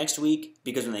them on next week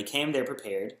because when they came, they're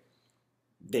prepared.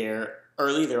 They're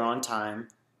early, they're on time.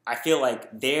 I feel like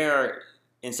they're,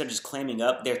 instead of just clamming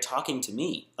up, they're talking to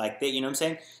me. Like, you know what I'm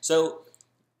saying? So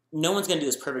no one's going to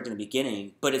do this perfect in the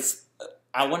beginning, but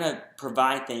I want to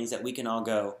provide things that we can all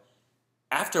go,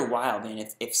 after a while, man,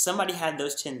 if somebody had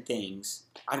those 10 things,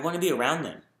 I'd want to be around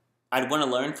them. I'd want to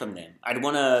learn from them. I'd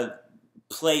want to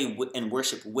play and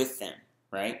worship with them,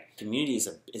 right? Community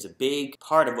is a big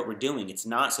part of what we're doing. It's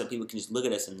not so that people can just look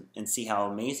at us and see how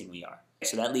amazing we are.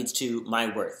 So that leads to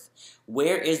my worth.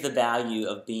 Where is the value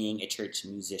of being a church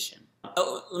musician?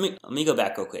 Oh, let me go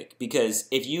back real quick, because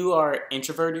if you are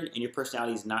introverted and your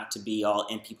personality is not to be all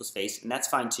in people's face, and that's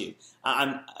fine too.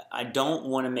 I don't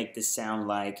want to make this sound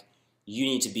like you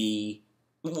need to be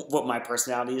what my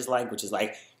personality is like, which is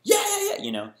like,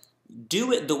 yeah.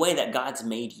 Do it the way that God's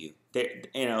made you.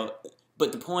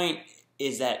 But the point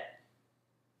is that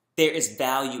there is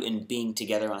value in being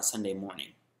together on Sunday morning.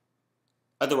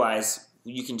 Otherwise,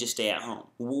 you can just stay at home.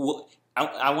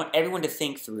 I want everyone to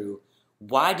think through,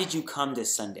 why did you come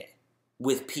this Sunday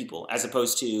with people as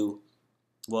opposed to,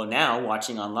 well, now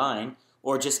watching online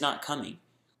or just not coming?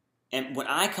 And when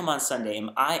I come on Sunday,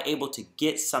 am I able to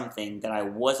get something that I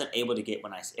wasn't able to get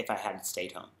if I had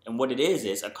stayed home? And what it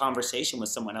is a conversation with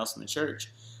someone else in the church,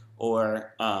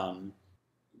 or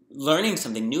learning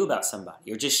something new about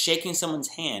somebody, or just shaking someone's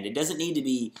hand. It doesn't need to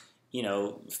be,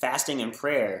 fasting and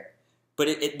prayer, but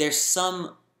there's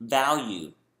some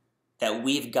value that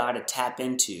we've got to tap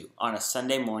into on a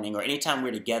Sunday morning or anytime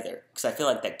we're together, because I feel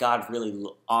like that God really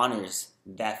honors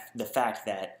the fact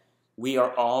that we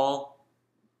are all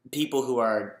people who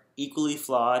are equally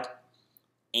flawed,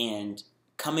 and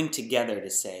coming together to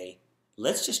say,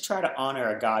 let's just try to honor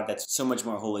a God that's so much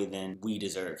more holy than we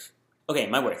deserve. Okay,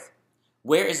 my worth.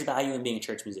 Where is the value in being a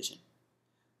church musician?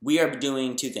 We are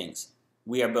doing two things.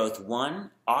 We are both,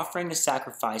 one, offering a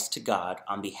sacrifice to God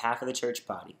on behalf of the church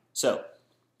body. So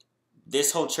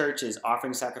this whole church is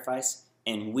offering sacrifice,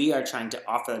 and we are trying to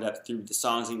offer that up through the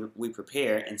songs we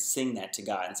prepare and sing that to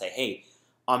God and say, hey,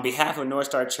 on behalf of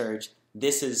Northstar Church,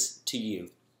 this is to you.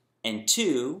 And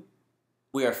two,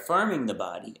 we are affirming the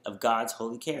body of God's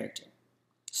holy character.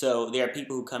 So there are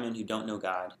people who come in who don't know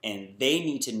God, and they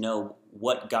need to know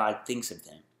what God thinks of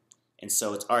them. And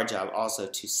so it's our job also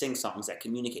to sing songs that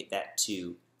communicate that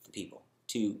to the people,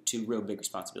 to real big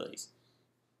responsibilities.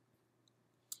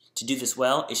 To do this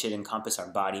well, it should encompass our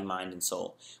body, mind, and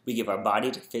soul. We give our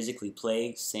body to physically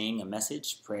play, sing a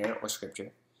message, prayer, or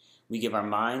scripture. We give our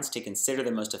minds to consider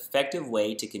the most effective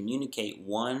way to communicate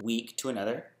one week to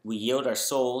another. We yield our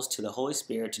souls to the Holy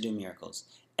Spirit to do miracles.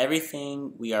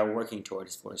 Everything we are working toward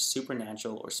is for a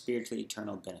supernatural or spiritually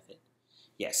eternal benefit.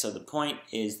 Yeah, so the point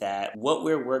is that what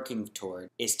we're working toward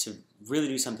is to really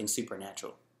do something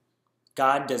supernatural.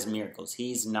 God does miracles.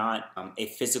 He's not a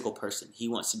physical person. He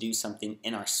wants to do something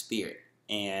in our spirit.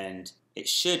 And it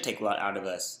should take a lot out of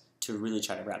us to really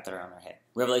try to wrap that around our head.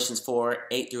 Revelations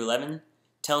 4:8-11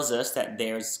 tells us that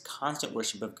there's constant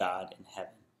worship of God in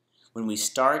heaven. When we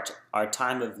start our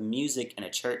time of music in a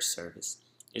church service,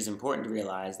 it is important to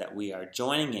realize that we are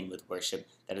joining in with worship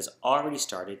that has already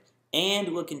started and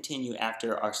will continue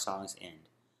after our songs end.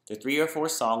 The 3 or 4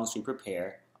 songs we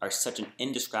prepare are such an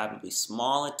indescribably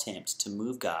small attempt to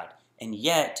move God, and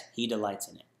yet He delights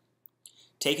in it.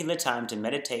 Taking the time to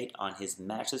meditate on His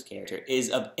matchless character is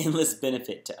of endless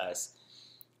benefit to us,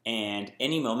 and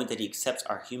any moment that He accepts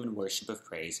our human worship of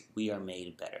praise, we are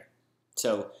made better.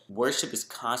 So worship is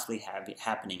constantly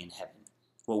happening in heaven.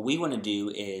 What we want to do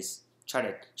is try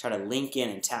to link in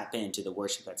and tap into the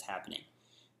worship that's happening.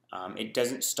 It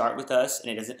doesn't start with us,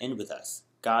 and it doesn't end with us.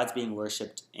 God's being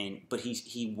worshipped, but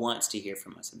He wants to hear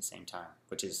from us at the same time,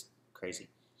 which is crazy.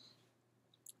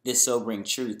 This sobering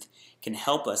truth can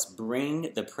help us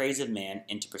bring the praise of man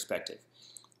into perspective.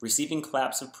 Receiving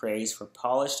claps of praise for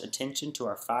polished attention to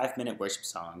our 5-minute worship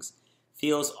songs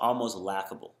feels almost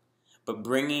laughable, but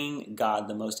bringing God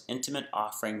the most intimate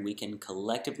offering we can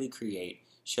collectively create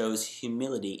shows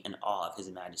humility and awe of His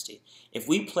majesty. If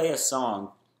we play a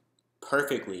song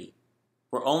perfectly,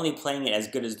 we're only playing it as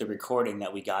good as the recording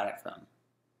that we got it from.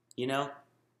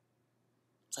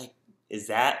 It's like, is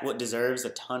that what deserves a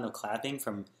ton of clapping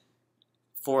from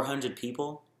 400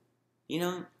 people?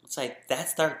 It's like,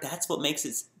 that's what makes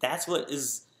it, that's what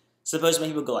is supposed to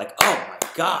make people go like, oh my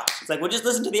gosh. It's like, well, just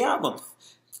listen to the album,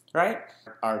 right?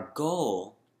 Our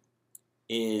goal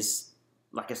is,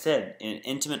 like I said, an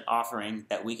intimate offering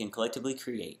that we can collectively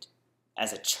create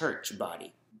as a church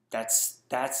body. That's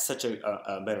such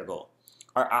a better goal.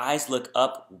 Our eyes look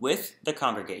up with the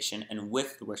congregation and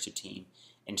with the worship team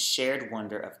in shared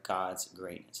wonder of God's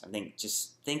greatness.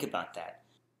 Just think about that.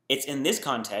 It's in this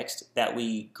context that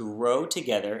we grow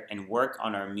together and work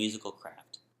on our musical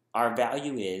craft. Our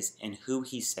value is in who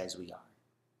He says we are.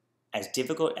 As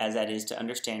difficult as that is to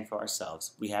understand for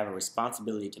ourselves, we have a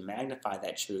responsibility to magnify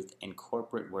that truth in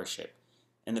corporate worship,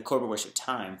 in the corporate worship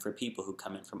time for people who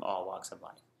come in from all walks of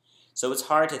life. So it's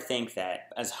hard to think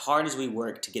that as hard as we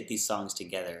work to get these songs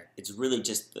together, it's really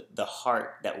just the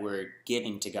heart that we're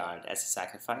giving to God as a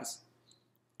sacrifice.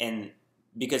 And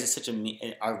because it's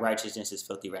our righteousness is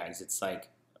filthy rags, it's like,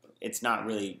 it's not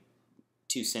really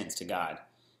 2 cents to God.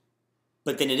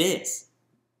 But then it is.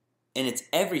 And it's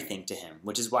everything to Him,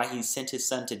 which is why He sent His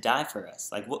Son to die for us.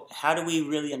 Like, how do we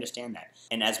really understand that?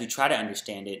 And as we try to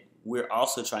understand it, we're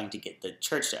also trying to get the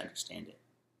church to understand it.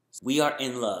 We are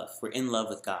in love. We're in love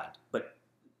with God. But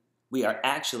we are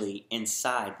actually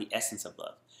inside the essence of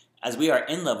love. As we are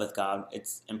in love with God,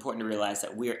 it's important to realize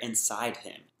that we are inside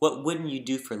Him. What wouldn't you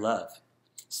do for love?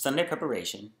 Sunday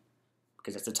preparation,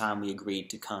 because that's the time we agreed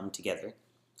to come together,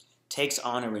 takes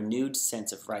on a renewed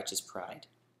sense of righteous pride.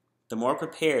 The more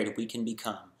prepared we can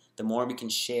become, the more we can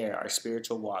share our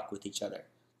spiritual walk with each other.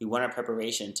 We want our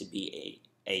preparation to be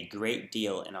a great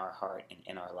deal in our heart and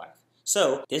in our life.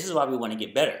 So this is why we want to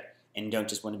get better and don't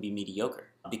just want to be mediocre,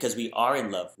 because we are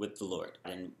in love with the Lord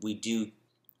and we do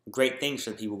great things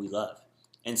for the people we love.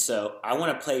 And so I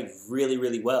want to play really,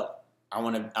 really well. I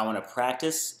want to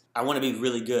practice. I want to be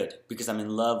really good because I'm in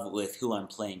love with who I'm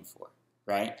playing for,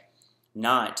 right?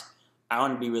 Not, I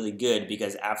want to be really good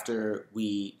because after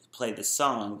we play the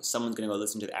song, someone's going to go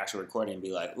listen to the actual recording and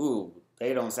be like, ooh,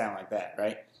 they don't sound like that,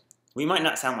 right? We might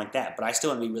not sound like that, but I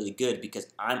still want to be really good because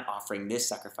I'm offering this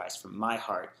sacrifice from my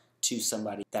heart to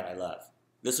somebody that I love.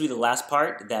 This will be the last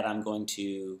part that I'm going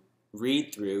to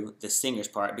read through, the singer's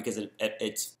part, because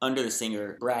it's under the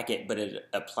singer bracket, but it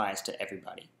applies to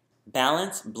everybody.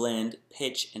 Balance, blend,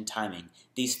 pitch, and timing.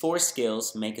 These 4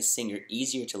 skills make a singer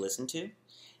easier to listen to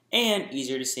and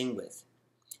easier to sing with.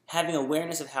 Having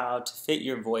awareness of how to fit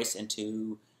your voice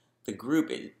into the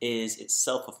group is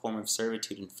itself a form of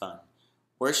servitude and fun.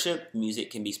 Worship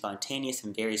music can be spontaneous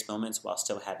in various moments while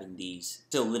still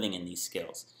living in these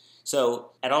skills.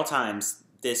 So at all times,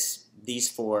 these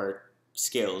 4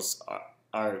 skills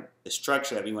are the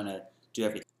structure that we want to do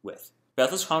everything with.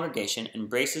 Bethel's congregation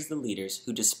embraces the leaders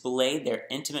who display their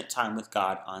intimate time with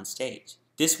God on stage.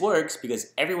 This works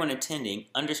because everyone attending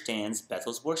understands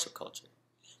Bethel's worship culture.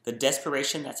 The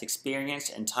desperation that's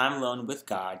experienced in time alone with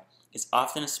God is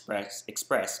often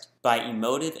expressed by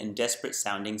emotive and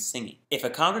desperate-sounding singing. If a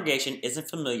congregation isn't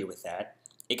familiar with that,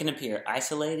 it can appear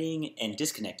isolating and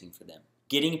disconnecting for them.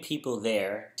 Getting people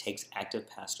there takes active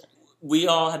pastoring. We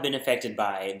all have been affected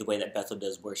by the way that Bethel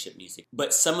does worship music,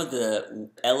 but some of the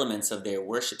elements of their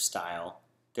worship style,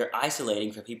 they're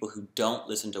isolating for people who don't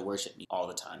listen to worship music all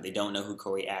the time. They don't know who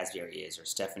Corey Asbury is, or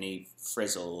Stephanie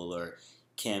Frizzle, or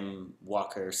Kim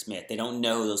Walker-Smith. They don't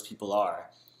know who those people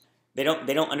are. They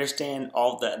don't understand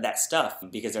all that stuff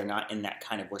because they're not in that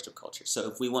kind of worship culture.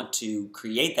 So if we want to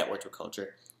create that worship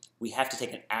culture, we have to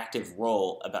take an active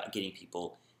role about getting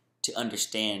people to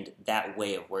understand that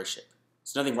way of worship.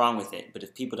 There's nothing wrong with it, but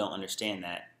if people don't understand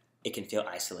that, it can feel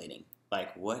isolating.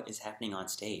 Like, what is happening on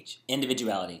stage?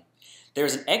 Individuality. There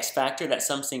is an X factor that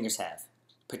some singers have.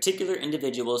 Particular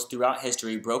individuals throughout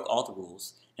history broke all the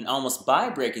rules, and almost by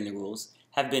breaking the rules,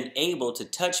 have been able to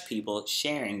touch people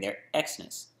sharing their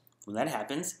Xness. When that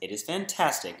happens, it is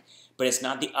fantastic, but it's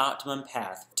not the optimum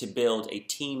path to build a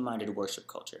team-minded worship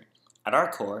culture. At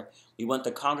our core, we want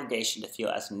the congregation to feel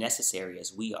as necessary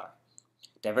as we are.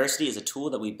 Diversity is a tool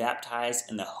that we baptize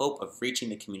in the hope of reaching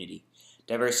the community.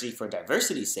 Diversity for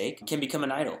diversity's sake can become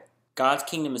an idol. God's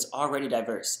kingdom is already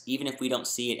diverse, even if we don't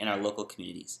see it in our local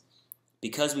communities.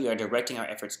 Because we are directing our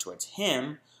efforts towards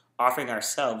Him, offering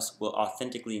ourselves will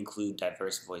authentically include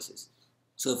diverse voices.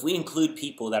 So if we include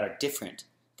people that are different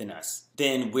than us,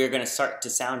 then we're going to start to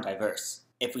sound diverse.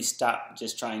 If we stop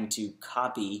just trying to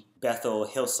copy Bethel,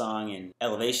 Hillsong, and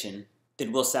Elevation,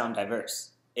 then we'll sound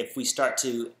diverse. If we start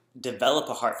to develop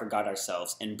a heart for God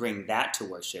ourselves and bring that to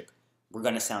worship, we're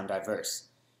going to sound diverse.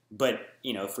 But,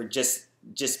 if we're just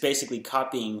basically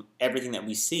copying everything that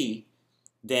we see,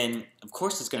 then of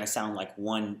course it's going to sound like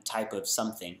one type of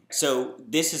something. So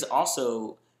this is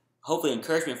also hopefully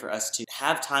encouragement for us to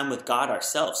have time with God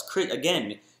ourselves.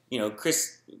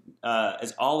 Chris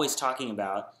is always talking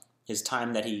about his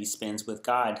time that he spends with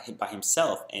God by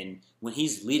himself. And when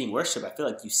he's leading worship, I feel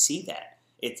like you see that.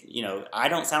 I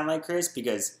don't sound like Chris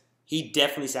because he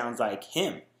definitely sounds like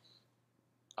him.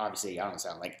 Obviously, I don't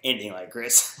sound like anything like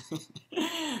Chris.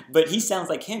 But he sounds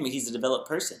like him. He's a developed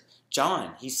person.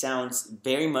 John, he sounds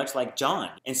very much like John.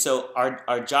 And so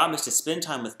our job is to spend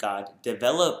time with God,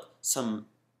 develop some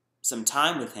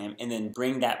time with Him, and then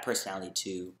bring that personality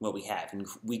to what we have. And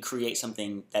we create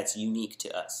something that's unique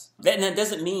to us. That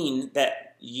doesn't mean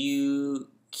that you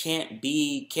can't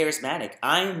be charismatic.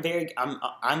 I'm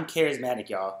charismatic,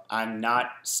 y'all. I'm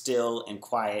not still and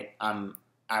quiet.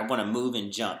 I want to move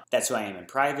and jump. That's who I am in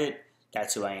private.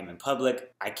 That's who I am in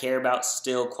public. I care about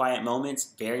still, quiet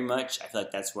moments very much. I feel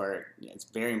like that's where it's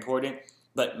very important.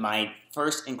 But my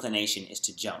first inclination is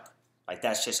to jump. Like,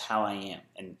 that's just how I am.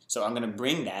 And so I'm going to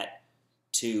bring that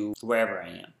to wherever I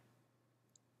am.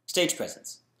 Stage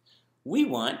presence. We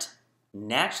want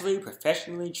naturally,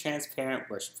 professionally transparent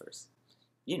worshipers.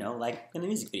 Like in the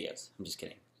music videos. I'm just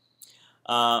kidding.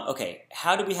 Okay,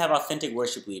 how do we have authentic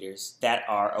worship leaders that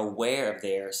are aware of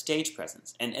their stage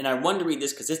presence? And I wanted to read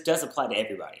this because this does apply to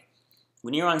everybody.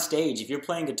 When you're on stage, if you're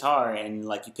playing guitar and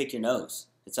you pick your nose,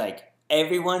 it's like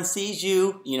everyone sees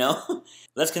you,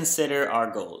 Let's consider our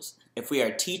goals. If we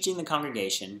are teaching the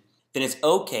congregation, then it's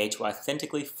okay to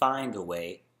authentically find a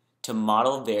way to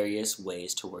model various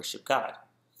ways to worship God.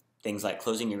 Things like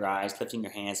closing your eyes, lifting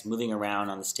your hands, moving around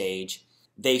on the stage.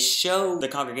 They show the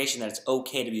congregation that it's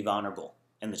okay to be vulnerable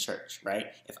in the church, right?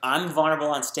 If I'm vulnerable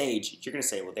on stage, you're going to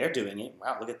say, well, they're doing it.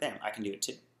 Wow, look at them. I can do it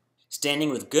too. Standing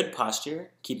with good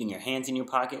posture, keeping your hands in your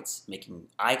pockets, making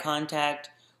eye contact,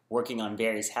 working on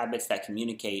various habits that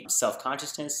communicate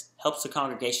self-consciousness helps the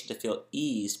congregation to feel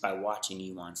eased by watching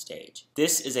you on stage.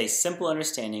 This is a simple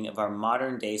understanding of our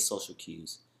modern-day social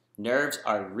cues. Nerves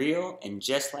are real, and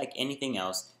just like anything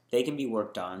else, they can be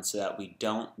worked on so that we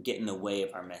don't get in the way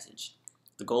of our message.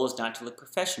 The goal is not to look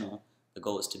professional. The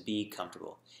goal is to be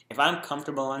comfortable. If I'm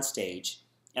comfortable on stage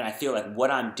and I feel like what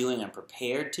I'm doing I'm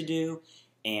prepared to do,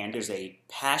 and there's a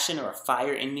passion or a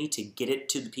fire in me to get it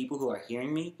to the people who are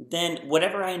hearing me, then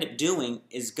whatever I end up doing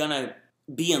is going to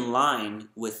be in line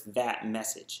with that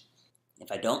message.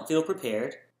 If I don't feel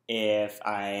prepared, if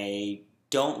I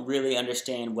don't really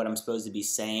understand what I'm supposed to be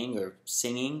saying or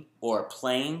singing or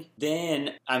playing,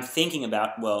 then I'm thinking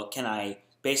about, well, can I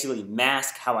basically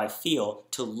mask how I feel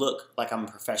to look like I'm a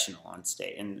professional on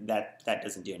stage? And that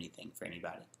doesn't do anything for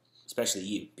anybody, especially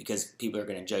you, because people are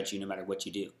going to judge you no matter what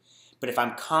you do. But if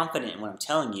I'm confident in what I'm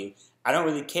telling you, I don't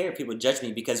really care if people judge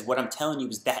me, because what I'm telling you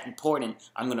is that important.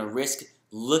 I'm going to risk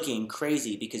looking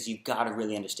crazy because you've got to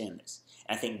really understand this.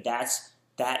 And I think that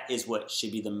is what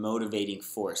should be the motivating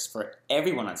force for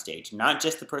everyone on stage, not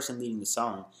just the person leading the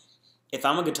song. If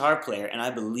I'm a guitar player and I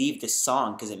believe this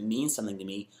song because it means something to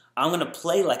me, I'm going to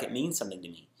play like it means something to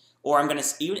me. Or I'm going to,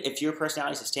 even if your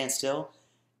personality is to stand still,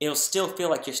 it'll still feel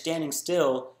like you're standing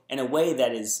still in a way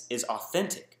that is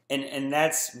authentic. And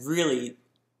that's really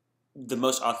the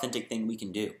most authentic thing we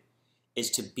can do, is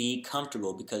to be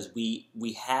comfortable, because we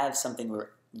have something we're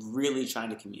really trying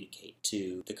to communicate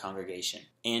to the congregation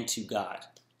and to God.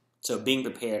 So being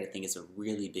prepared, I think, is a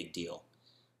really big deal,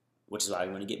 which is why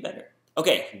we want to get better.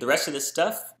 Okay, the rest of this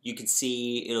stuff, you can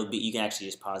see, you can actually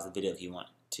just pause the video if you want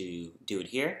to do it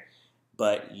here,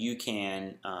 but you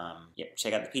can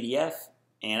check out the PDF.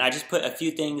 And I just put a few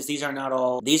things. These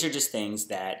are just things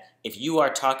that if you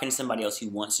are talking to somebody else who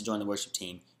wants to join the worship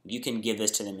team, you can give this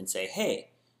to them and say, hey,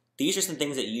 these are some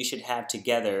things that you should have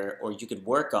together, or you could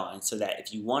work on, so that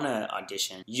if you want to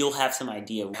audition, you'll have some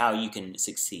idea of how you can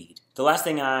succeed. The last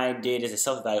thing I did is a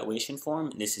self-evaluation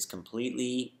form. This is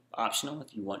completely optional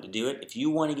if you want to do it. If you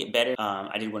want to get better,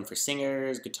 I did one for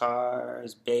singers,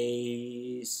 guitars,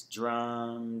 bass,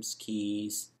 drums,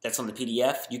 keys. That's on the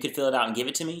PDF. You could fill it out and give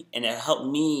it to me, and it'll help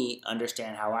me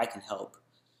understand how I can help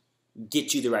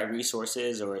get you the right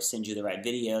resources or send you the right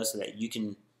videos so that you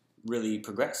can really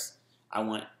progress. I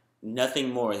want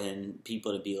nothing more than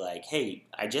people to be like, hey,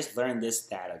 I just learned this,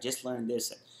 I just learned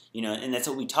this. And that's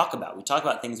what we talk about. We talk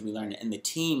about things we learn, and the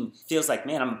team feels like,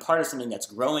 man, I'm a part of something that's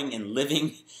growing and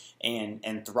living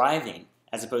and thriving,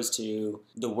 as opposed to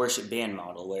the worship band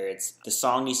model, where it's the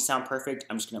song needs to sound perfect.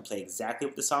 I'm just going to play exactly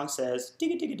what the song says,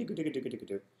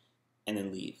 and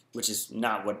then leave, which is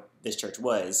not what this church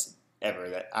was ever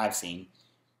that I've seen.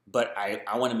 But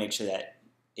I want to make sure that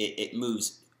it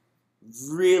moves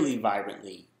really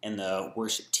vibrantly in the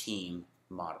worship team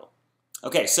model.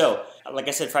 Okay, so like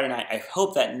I said Friday night, I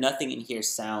hope that nothing in here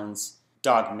sounds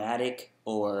dogmatic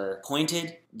or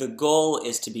pointed. The goal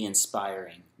is to be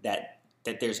inspiring, that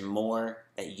there's more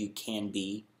that you can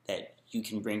be, that you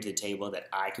can bring to the table, that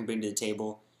I can bring to the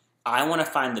table. I want to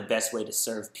find the best way to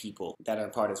serve people that are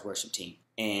part of this worship team.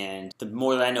 And the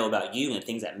more that I know about you and the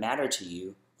things that matter to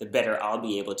you, the better I'll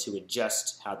be able to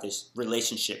adjust how this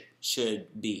relationship should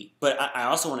be. But I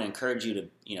also want to encourage you to,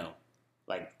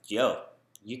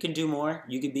 you can do more.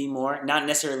 You could be more. Not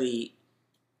necessarily,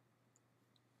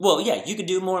 you could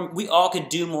do more. We all could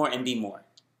do more and be more,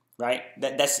 right?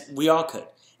 We all could.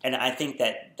 And I think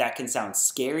that can sound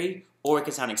scary, or it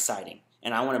can sound exciting.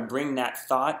 And I want to bring that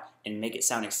thought and make it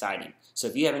sound exciting. So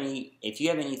if you have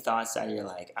any thoughts that you're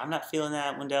like, I'm not feeling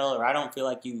that, Wendell, or I don't feel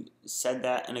like you said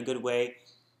that in a good way,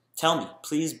 tell me.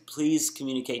 Please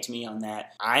communicate to me on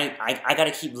that. I got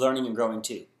to keep learning and growing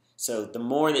too. So the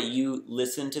more that you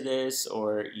listen to this,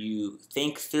 or you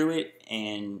think through it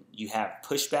and you have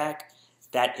pushback,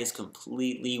 that is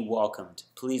completely welcomed.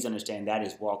 Please understand, that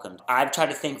is welcomed. I've tried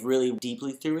to think really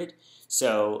deeply through it,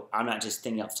 so I'm not just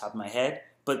thinking off the top of my head,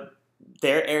 but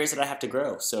there are areas that I have to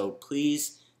grow. So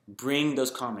please bring those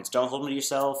comments. Don't hold them to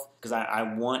yourself, because I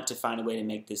want to find a way to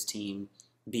make this team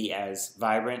be as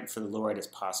vibrant for the Lord as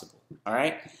possible. All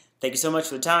right? Thank you so much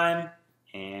for the time,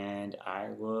 and I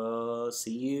will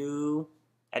see you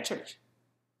at church.